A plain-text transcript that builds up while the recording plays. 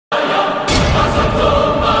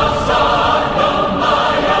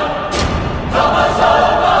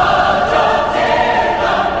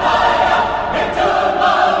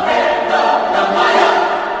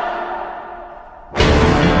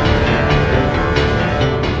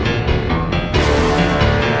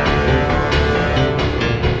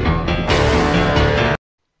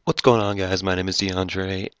What's going on, guys? My name is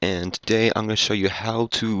DeAndre, and today I'm going to show you how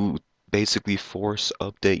to basically force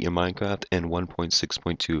update your Minecraft in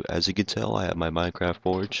 1.6.2. As you can tell, I have my Minecraft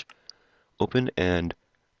Forge open, and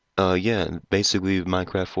yeah, basically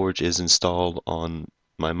Minecraft Forge is installed on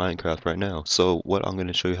my Minecraft right now. So what I'm going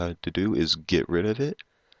to show you how to do is get rid of it,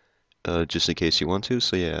 just in case you want to.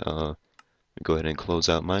 So yeah, go ahead and close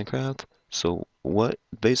out Minecraft. So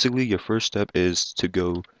basically your first step is to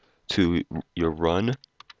go to your run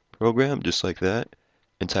program, just like that,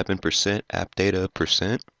 and type in percent app data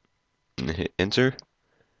percent and hit enter.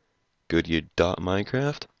 Go to your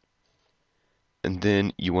 .minecraft, and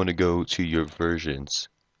then you want to go to your versions.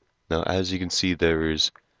 Now, as you can see, there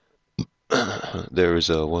is there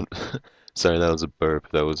is a one. Sorry, that was a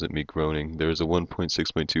burp. That wasn't me groaning. There is a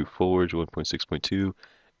 1.6.2 Forge, 1.6.2,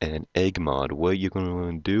 and Egg mod. What you're going to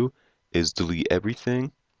want to do is delete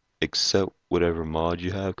everything except whatever mod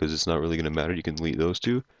you have, because it's not really going to matter. You can delete those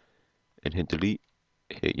two and hit delete.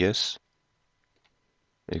 Hit yes.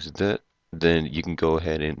 Exit that. Then you can go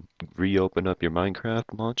ahead and reopen up your Minecraft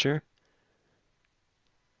launcher.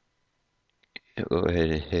 Go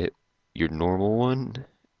ahead and hit your normal one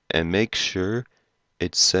and make sure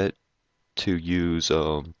it's set to use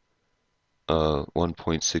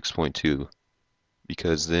 1.6.2,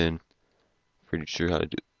 because then pretty sure how to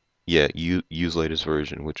do, yeah, you use latest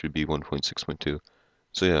version, which would be 1.6.2.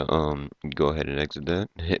 So yeah, go ahead and exit that,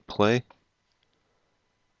 hit play,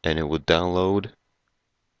 and it will download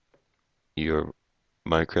your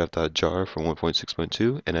Minecraft.jar from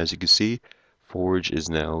 1.6.2, and as you can see, Forge is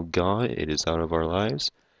now gone. It is out of our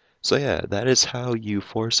lives. So yeah, that is how you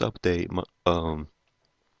force update uh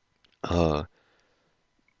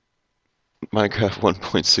Minecraft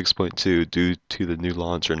 1.6.2 due to the new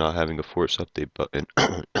launcher not having a force update button.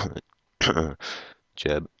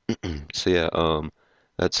 Jeb. So yeah,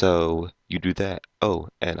 that's how you do that. Oh,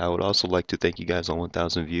 and I would also like to thank you guys on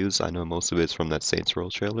 1,000 views. I know most of it's from that Saints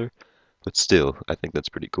Row trailer, but still, I think that's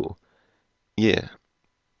pretty cool. Yeah.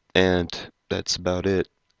 And that's about it.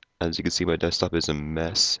 As you can see, my desktop is a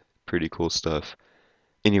mess. Pretty cool stuff.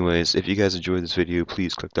 Anyways, if you guys enjoyed this video,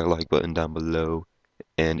 please click that like button down below.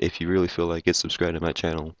 And if you really feel like it, subscribe to my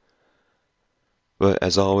channel. But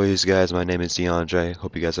as always, guys, my name is DeAndre.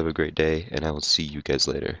 Hope you guys have a great day, and I will see you guys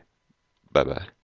later. Bye bye.